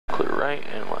clear right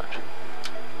and left.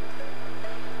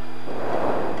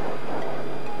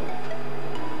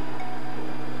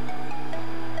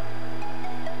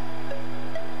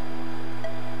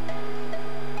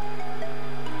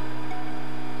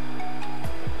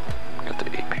 Got the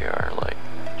APR light.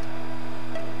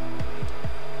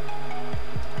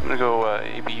 I'm gonna go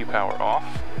ABU power off.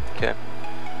 Okay.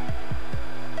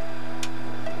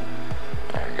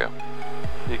 There you go.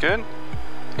 You good?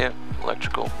 Yep,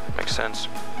 electrical. Makes sense.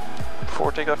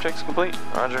 Before takeoff checks complete.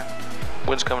 Roger.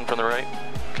 Wind's coming from the right.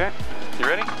 Okay. You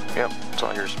ready? Yep, it's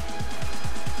all yours.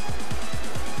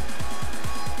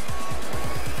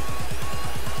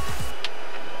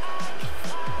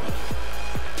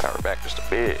 Power back just a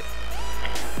bit.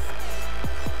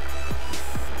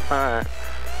 Alright.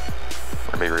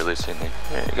 We're gonna be releasing the.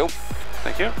 There you go.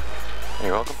 Thank you.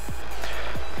 You're welcome.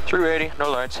 380, no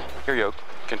lights. Your yoke.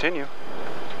 Continue.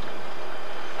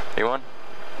 A1.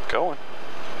 Going.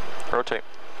 Rotate.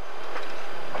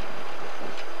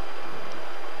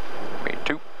 Me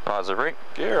 2. Positive rate.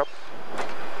 Gear up.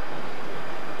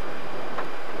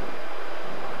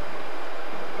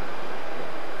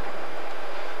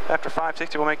 After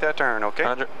 560, we'll make that turn, okay?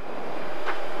 100.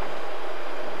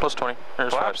 Plus 20.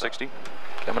 There's Flaps 560.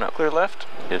 Coming up. Clear left.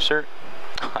 Yes, sir.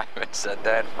 I haven't said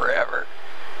that forever.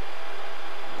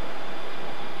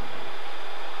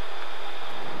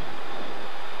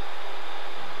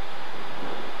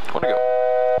 Want to go?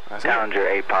 That's it. Challenger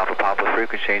 8 Papa,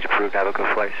 frequency change approved. Have a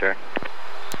good flight, sir.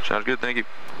 Sounds good, thank you.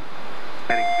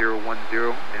 Heading 010,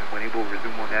 and when able,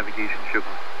 resume on navigation, sugar.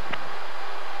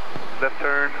 Left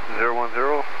turn,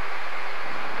 010,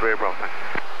 Ray Brooklyn.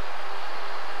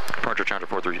 Departure Challenger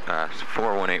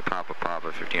 418 Papa,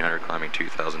 1500, climbing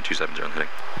 2,270 on the heading.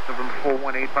 November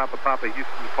 418 Papa,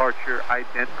 Houston departure,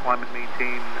 ident, climb and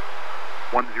maintain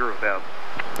 10,000.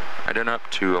 Ident up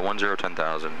to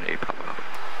 10,10,000, 8 Papa.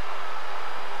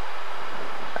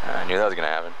 I knew that was going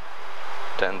to happen.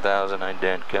 10,000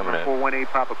 ident coming up. 418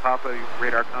 Papa,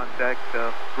 radar contact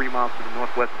 3 miles to the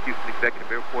northwest of Houston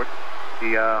Executive Airport.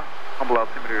 The humble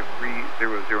altimeter is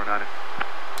 3009.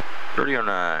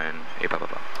 3009, 8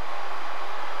 Papa.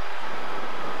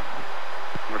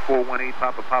 Number 418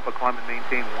 Papa, climb and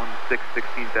maintain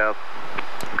 16,000.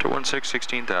 Up to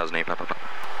 16,000, 8 Papa.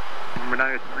 Number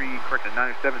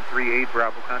 973,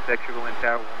 Bravo, contact Sugarland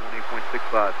Tower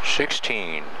 118.65.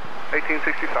 16.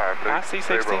 1865. I see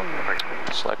 16.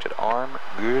 Selected arm,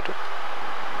 good.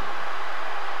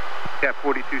 Cap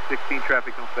 4216,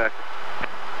 traffic no factor.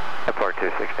 Airport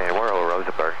 216, we're over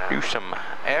Rosenberg now. Do some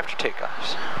after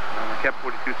takeoffs. Cap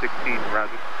 4216,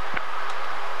 roger.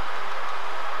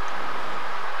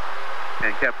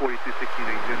 And Cap 4216,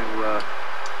 are you going to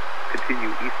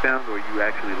continue eastbound, or are you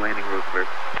actually landing Rosenberg?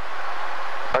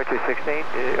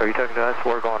 R216, are you talking to us?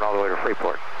 We're going all the way to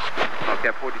Freeport.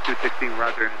 Cap 4216,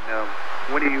 roger. And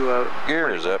when are you Gear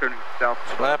is up. turning south?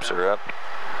 Flaps are up.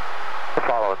 We're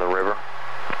following the river.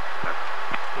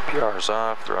 APR's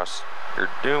off. Thrust you're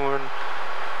doing.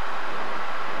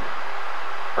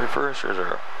 Reversers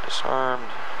are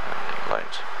disarmed.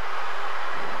 Lights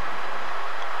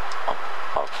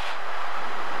off.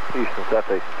 Houston, South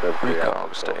Station 73. Recall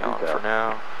will stay on for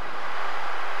now.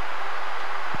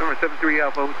 Number 73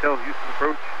 Alpha Hotel, Houston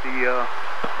approach. The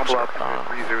humble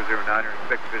altimeter 3009, or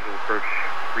expect visual approach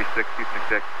 36, Houston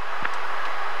exec.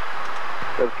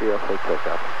 73 Alpha Hotel,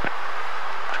 copy.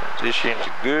 Transition's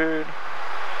good.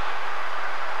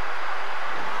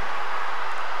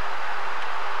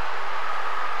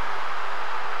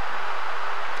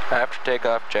 After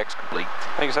takeoff, checks complete.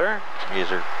 Thank you, sir. Yes,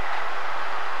 sir.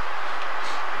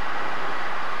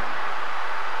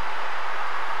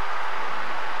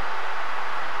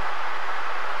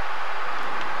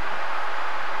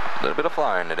 A little bit of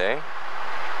flying today.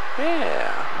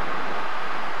 Yeah.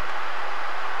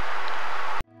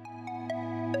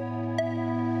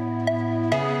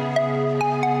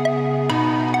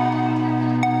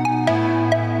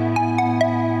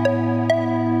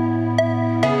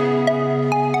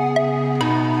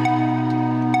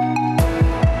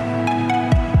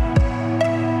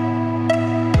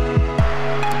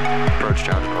 Approach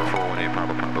Challenger 418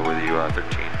 Papa with you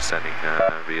 13 sending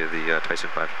via the Tyson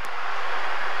 5.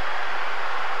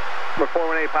 Number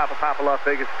 418 Papa, Las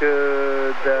Vegas,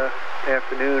 good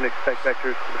afternoon. Expect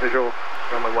vectors for the visual,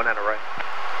 runway 19 right.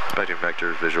 Expecting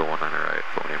vectors, visual 19 right,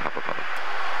 418 Papa.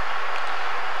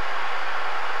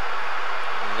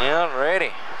 Yeah,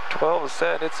 ready. 12 is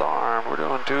set, it's armed. We're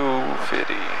doing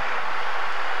 250.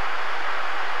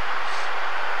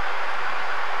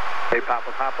 Hey,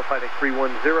 Papa, flight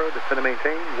 310, descend and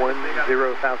maintain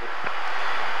 10,000.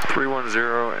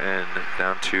 310 and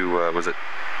down to, was it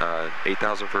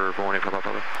 8,000 for 418 Papa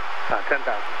Papa. 10,000.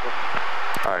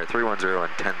 Alright, 310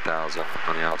 and 10,000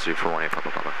 on the altitude for 418 Papa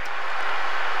Papa.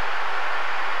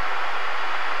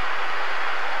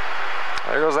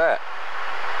 There goes that.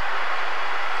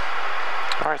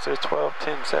 Alright, so it's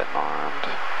 12-10 set and armed.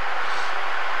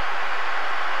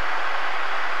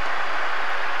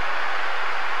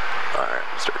 Alright,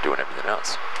 start doing everything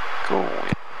else. Cool.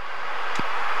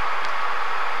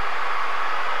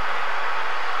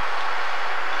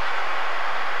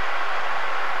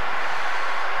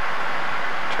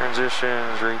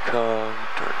 Transitions, recog,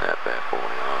 turn that bad boy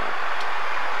on.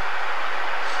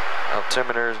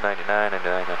 Altimeters 99, 99,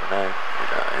 99, 99.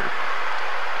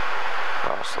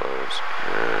 Cross loads,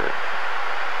 good.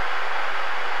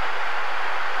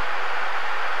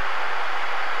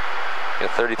 Yeah,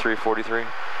 33, 43.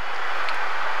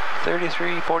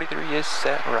 33, 43 is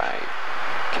set right.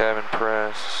 Cabin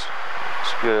press,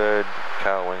 it's good.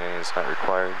 Cowl winging is not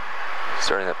required.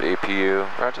 Starting up APU.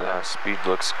 Roger that. Speed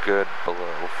looks good,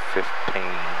 below 15.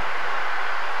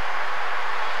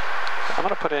 I'm going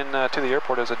to put in to the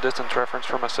airport as a distance reference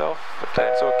for myself, if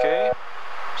that's okay.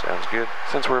 Sounds good.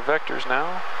 Since we're vectors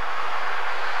now.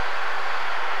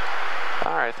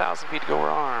 Alright, 1,000 feet to go, we're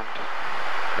armed.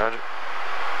 Roger.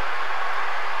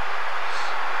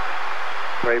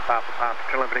 Ray Papa Papa,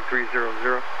 turn left heading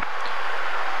 300.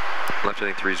 Left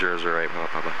heading 3008, Papa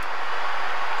Papa.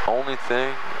 Only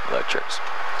thing, electrics.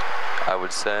 I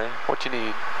would say, What you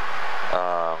need?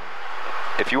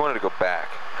 if you wanted to go back,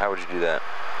 how would you do that?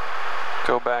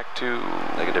 Go back to...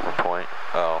 Like a different point?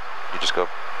 Oh, you just go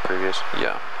previous?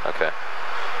 Yeah. Okay.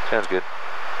 Sounds good.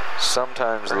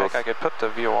 Sometimes Or they'll... heck, I could put the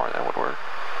VOR, that would work.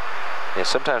 Yeah,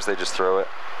 sometimes they just throw it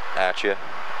at you.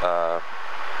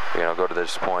 You know, go to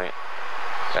this point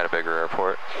at a bigger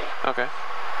airport. Okay.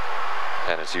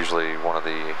 And it's usually one of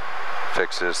the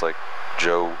fixes, like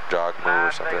Joe Jogmu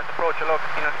or something. Approach Local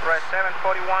Casino Express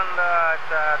 741,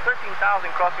 it's 13,000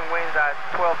 crossing winds at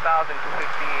 12,250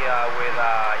 with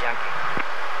Yankee.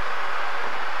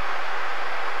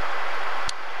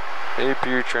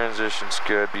 APU transition's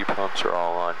good, B pumps are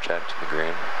all on, check to the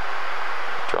green.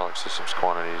 Hydraulic systems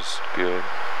quantities good.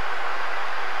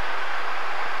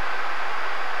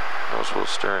 Nose wheel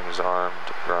steering is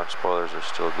armed, ground spoilers are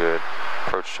still good.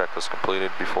 Approach checklist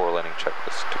completed before landing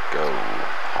checklist to go.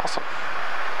 Awesome.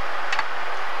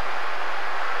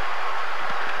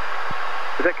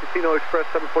 Is that Casino Express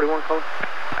 741 calling?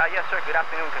 Yes, sir. Good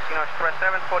afternoon, Casino Express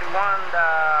 741.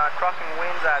 Crossing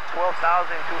winds at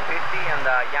 12,250 and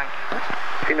Yankee.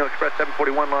 Casino Express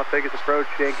 741, Las Vegas approach.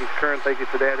 Yankees current, thank you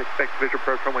for that. Expect visual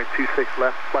approach runway 26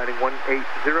 left, sliding 180,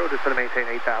 just to maintain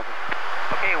 8,000.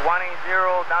 Okay,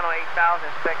 180 down on 8,000.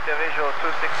 Expect the visual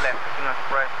 26 left, Casino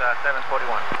Express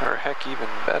 741. Or heck, even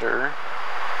better.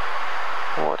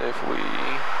 What if we...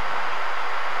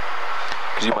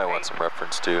 Because you might want some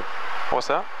reference too. What's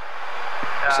that?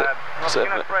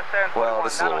 Casino Express 741. Well,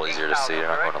 this is a little easier to see. You're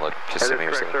not going to look Kissimmee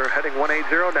or something. Sir, heading 180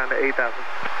 down to 8,000.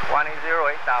 180,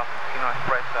 8,000. Casino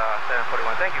Express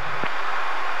 741. Thank you.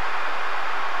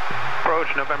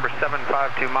 Approach November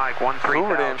 752 Mike 13,000.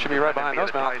 Hoover should be right behind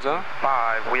those mountains, huh?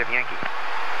 5, we have Yankee.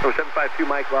 So 752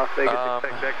 Mike, Las Vegas,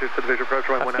 expect vectors to the visual approach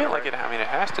runway 1 I feel like it, I mean, it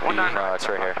has to be. No, it's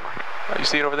right here. Oh, you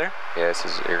see it over there? Yeah, this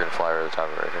is, you're going to fly over the top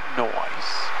of it right here.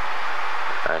 Nice.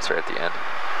 Alright, it's right at the end.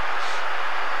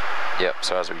 Yep,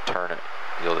 so as we turn it,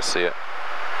 you'll just see it.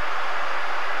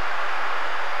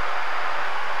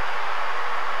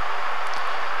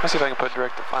 Let's see if I can put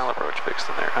direct to final approach fixed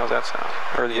in there. How's that sound?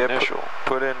 Or the initial.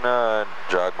 Put in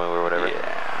Jogmu or whatever.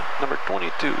 Yeah, number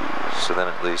 22. So then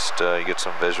at least you get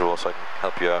some visual, so I can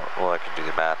help you out. Well, I can do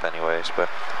the math anyways, but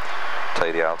tell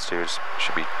you the altitudes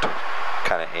should be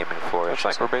kind of aiming for it. Looks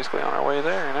like we're basically on our way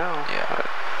there now. Yeah.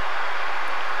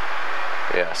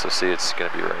 But yeah, so see, it's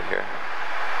going to be right here.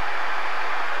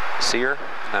 See her?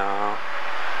 no.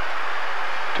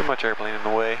 Too much airplane in the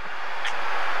way.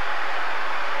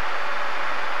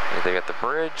 They got the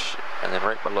bridge, and then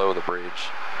right below the bridge,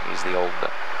 he's the old...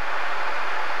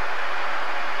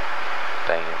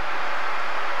 Dang it.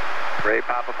 Ray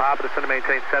Papa Papa, descend to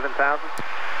maintain 7,000.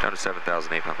 Down to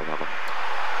 7,008, Papa Papa.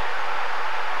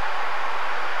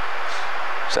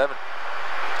 7.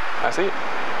 I see it.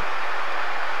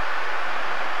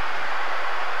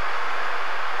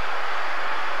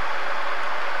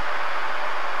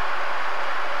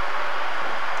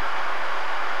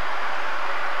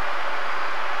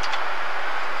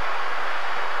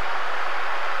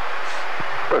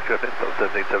 Approach left info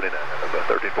 1779, about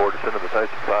 13-4, descend to the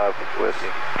Tyson 5 west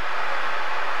Yankee.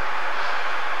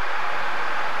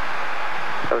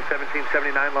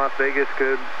 1779 Las Vegas,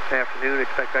 good afternoon.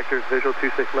 Expect vectors visual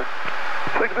 26 left.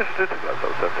 Expect visual 26 left, so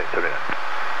 1779.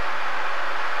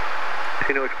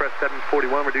 Casino Express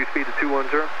 741, reduce speed to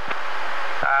 210. It's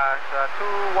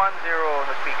 210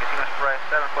 the speed, Casino Express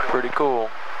 741. Pretty cool.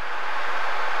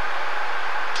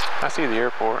 I see the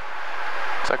airport.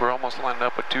 Looks like we're almost lined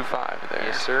up with 25 there.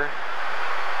 Yes, sir.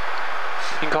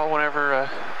 You can call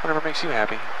whenever makes you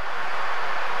happy.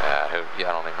 Yeah,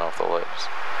 I don't even know if they'll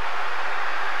lips.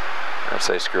 I'd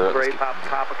say screw it. Great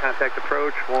Papa, contact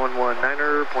approach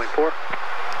 119.4.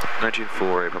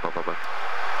 19.4, Papa.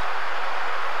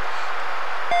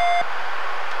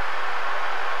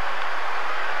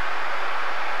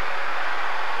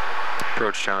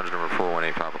 Approach challenge number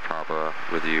 418 Papa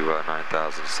with you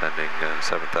 9,000 sending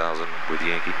 7,000 with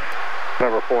Yankee.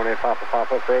 Number 418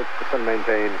 Papa approach, descend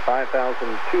maintain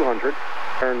 5,200,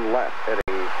 turn left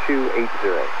heading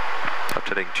 280. Up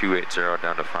heading 280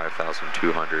 down to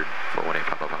 5,200 418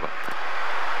 Papa.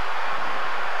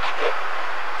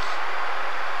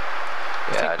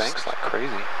 Yeah, it banks like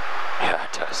crazy. Yeah,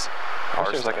 it does. I wish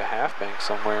there was like a half bank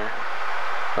somewhere.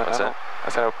 But What's that? I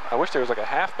said I wish there was like a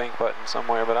half bank button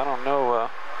somewhere, but I don't know. I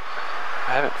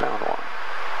haven't found one.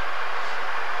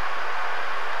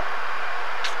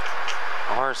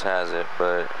 Ours has it,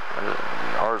 but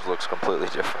ours looks completely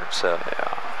different. So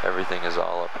Yeah. everything is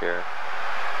all up here.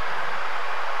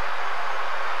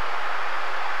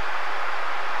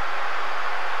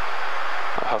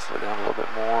 I'll hustle it down a little bit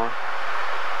more.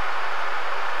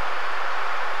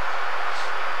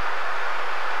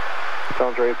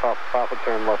 Sounds ready, Papa,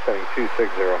 turn left heading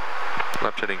 260.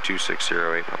 Left heading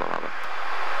 2608 Papa.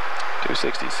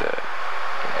 260 set.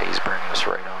 Yeah, he's bringing us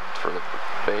right on for the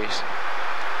base.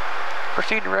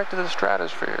 Proceed direct to the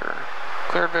stratosphere.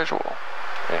 Cleared visual.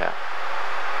 Yeah.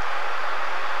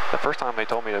 The first time they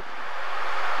told me to,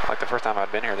 like the first time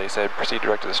I'd been here, they said proceed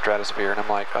direct to the stratosphere, and I'm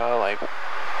like, oh, like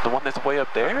the one that's way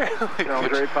up there? Sounds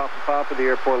ready, Papa, the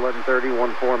airport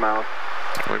 1130, 14 miles.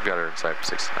 We've got her inside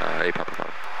for 8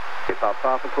 Papa. Okay,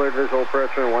 Papa, cleared visual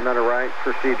approach, 19 right,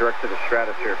 proceed direct to the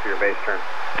stratosphere for your base turn.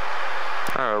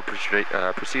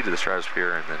 Proceed to the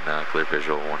stratosphere and then clear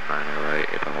visual 19 right,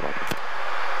 8 Papa.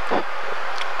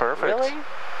 Perfect. Really?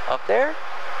 Up there?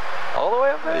 All the way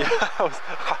up there? Yeah,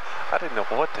 I didn't know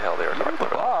what the hell they were talking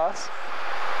about. Boss.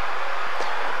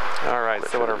 All right,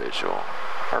 so what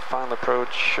our final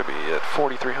approach should be at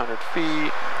 4,300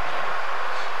 feet.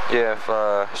 Yeah, if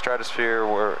stratosphere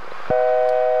were...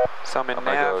 So I'm in I'm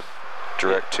gonna go nav.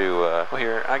 direct to... Well,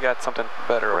 here, I got something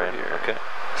better over Ram. here. Okay.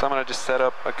 So I'm going to just set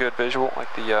up a good visual,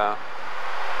 like the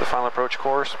final approach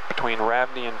course between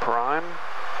Ravney and Prime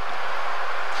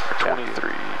for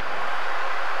 23.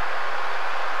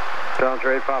 Sounds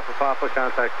ready, Papa,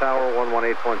 contact tower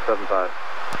 118.75.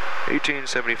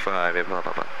 1875, 8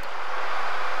 Papa.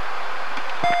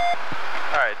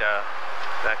 Alright,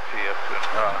 taxi up to,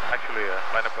 actually,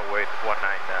 line up and wait,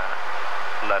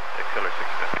 19 left, accelerate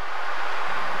 6.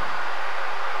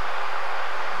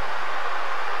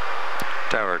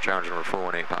 Tower, challenge number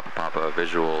 418 Papa,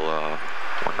 visual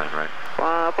 19 right.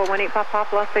 418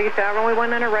 Papa, Las Vegas Tower, runway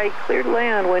 19 right, cleared to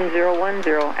land,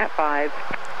 1010 at 5.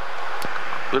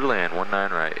 Clear to land,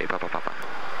 19 right, 8 Papa.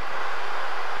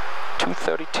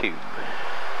 232.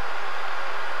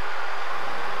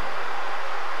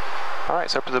 All right,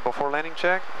 so up to the before landing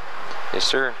check. Yes,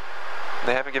 sir.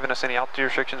 They haven't given us any altitude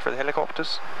restrictions for the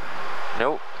helicopters.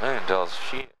 Nope, they didn't tell us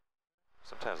shit.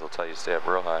 Sometimes they'll tell you to stay up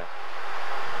real high.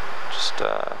 Just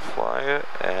fly it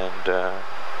and ground.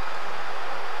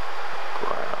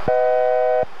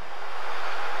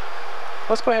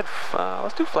 Let's go ahead,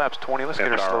 let's do flaps 20. Let's get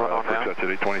her slowing on down.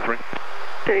 City 23.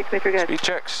 City 23, good. Speed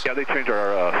checks. Yeah, they changed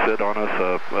our SID on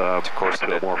us Of course to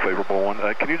they a did. more favorable one.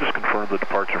 Can you just confirm the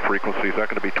departure frequency? Is that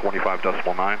going to be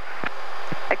 25.9?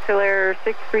 Accelerator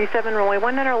 637, runway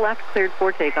 19 left, cleared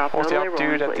for takeoff. What's the No delay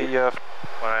altitude rolling, at please. the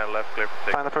 19 left, clear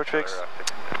for final approach fix?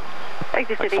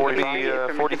 Exit like City 40,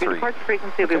 43. Departure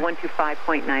frequency will be Okay.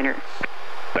 125.9er.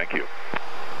 Thank you.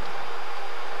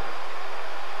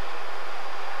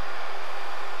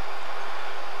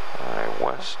 All right,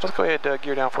 west. Let's go ahead,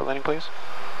 gear down for landing, please.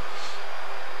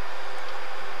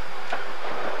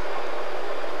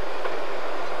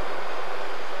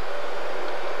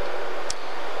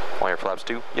 Wire flaps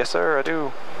 2. Yes, sir, I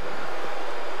do.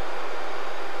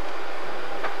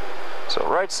 So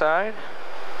right side.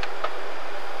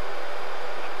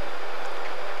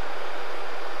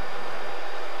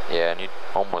 Yeah, and you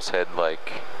almost head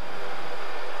like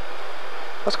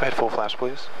Let's go ahead full flaps,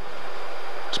 please.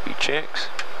 speed checks.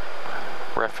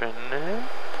 Reffing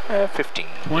 15.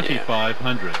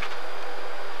 2500.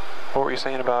 What were you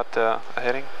saying about a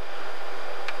heading?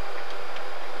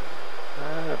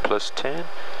 Plus 10. It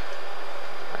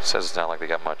says it's not like they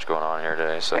got much going on here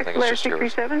today, so I think it's just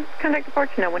yours. 637, contact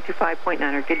departure now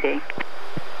 125.9er. Good day.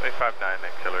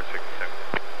 859, Killer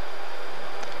 67.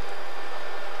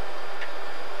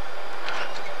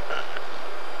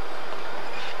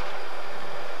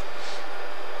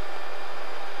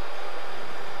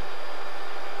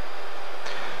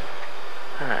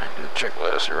 Alright, do the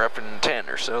checklist. You're up in 10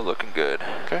 or so, looking good.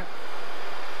 Okay.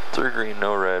 3 green,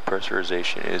 no red.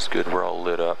 Pressurization is good. We're all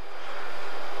lit up.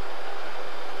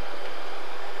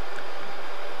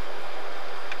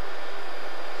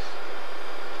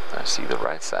 I see the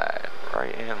right side,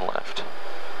 right and left.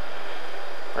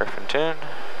 Ref in 10,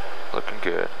 looking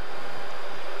good.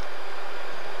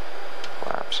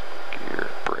 Flaps, gear,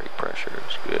 brake pressure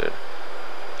is good.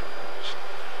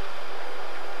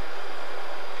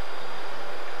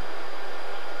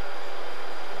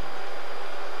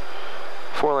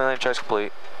 Four lane check's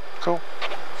complete. Cool.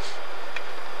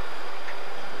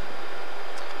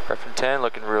 Ref in 10,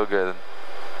 looking real good.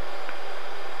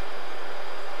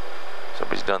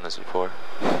 Somebody's done this before.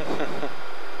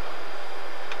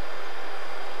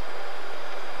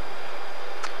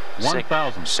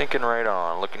 1,000. Sinking right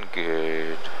on, looking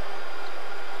good.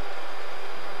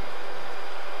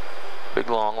 Big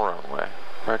long runway.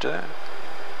 Roger that.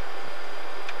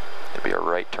 It'd be a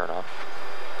right turn off.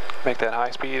 Make that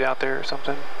high speed out there or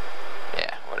something.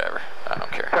 Yeah, whatever. I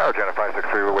don't care. Tower, Jenna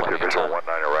 563, we're with you, Plenty of visual time.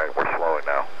 19 right, we're slowing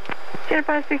now. Jenna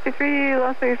 563,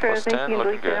 Las Vegas, Plus 10, thank you.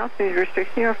 looking good. Altitude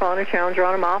restriction, you're following a challenger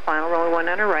on a mile final, rolling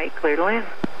 19 right, clear to land.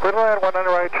 Clear to land, 19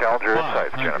 right, Challenger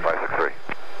inside, 500. Jenna 563.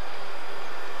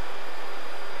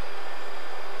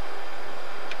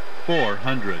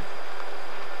 400.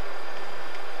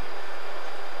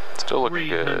 Still looking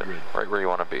good. 300. Right where you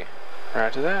want to be.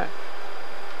 Roger that.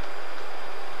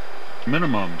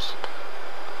 Minimums.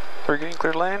 3 green,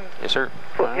 clear to land. Yes, sir.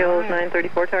 Foothills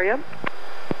 934, tower up.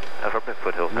 Affirmative,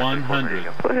 Foothills 100.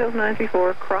 Foothills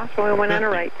 934, cross, rolling 19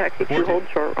 right, taxi 2, 40, hold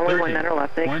short, rolling 30, 19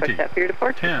 left, and 20, expect that for your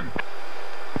departure. 10.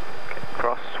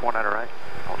 Cross 19 right,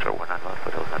 also 19 left,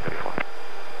 Foothills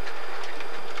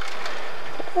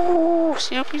 934. Ooh,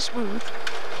 silky smooth.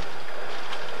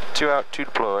 2 out, 2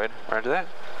 deployed. Roger that.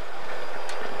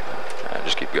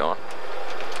 Just keep going.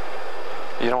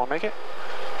 You don't want to make it?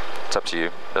 It's up to you.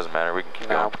 Doesn't matter. We can keep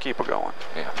No, going. keep it going.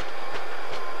 Yeah.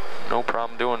 No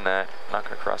problem doing that. Not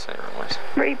going to cross any runways.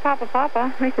 Ready,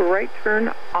 Papa, make a right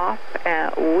turn off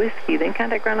at Whiskey, then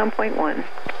contact ground on point 1.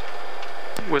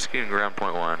 Whiskey and ground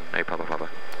point 1. Hey, Papa.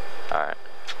 Alright.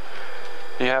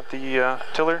 You have the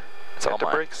tiller? It's Got all the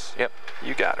mine. brakes? Yep.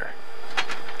 You got her.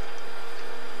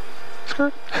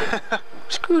 Skirt.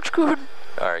 Scoot.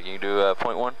 Alright, you can do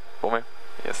point 1 for me?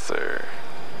 Yes, sir.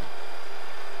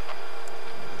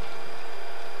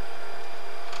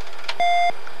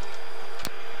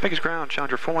 Vegas ground,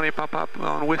 Challenger 418 pop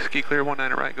on Whiskey, clear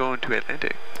 19 right, going to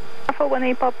Atlantic.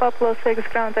 418 pop, Las Vegas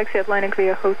ground, taxi Atlantic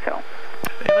via hotel.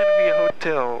 Atlantic via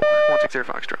hotel, 160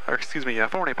 Foxtrot, or excuse me,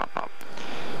 418 pop.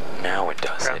 Now it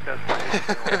does it.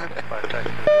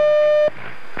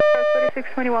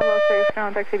 4621 Las Vegas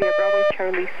ground, taxi via Bravo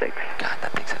Charlie 6. God,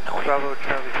 that thing's annoying. Bravo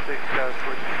Charlie 6,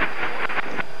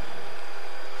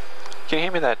 Can you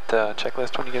hand me that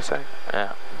checklist when you get a sec?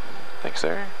 Yeah. Thanks,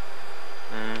 sir.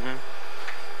 Mm-hmm.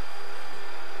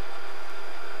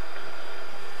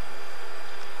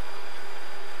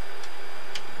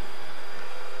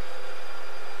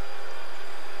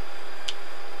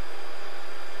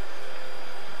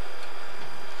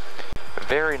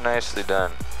 Very nicely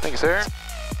done. Thank you, sir.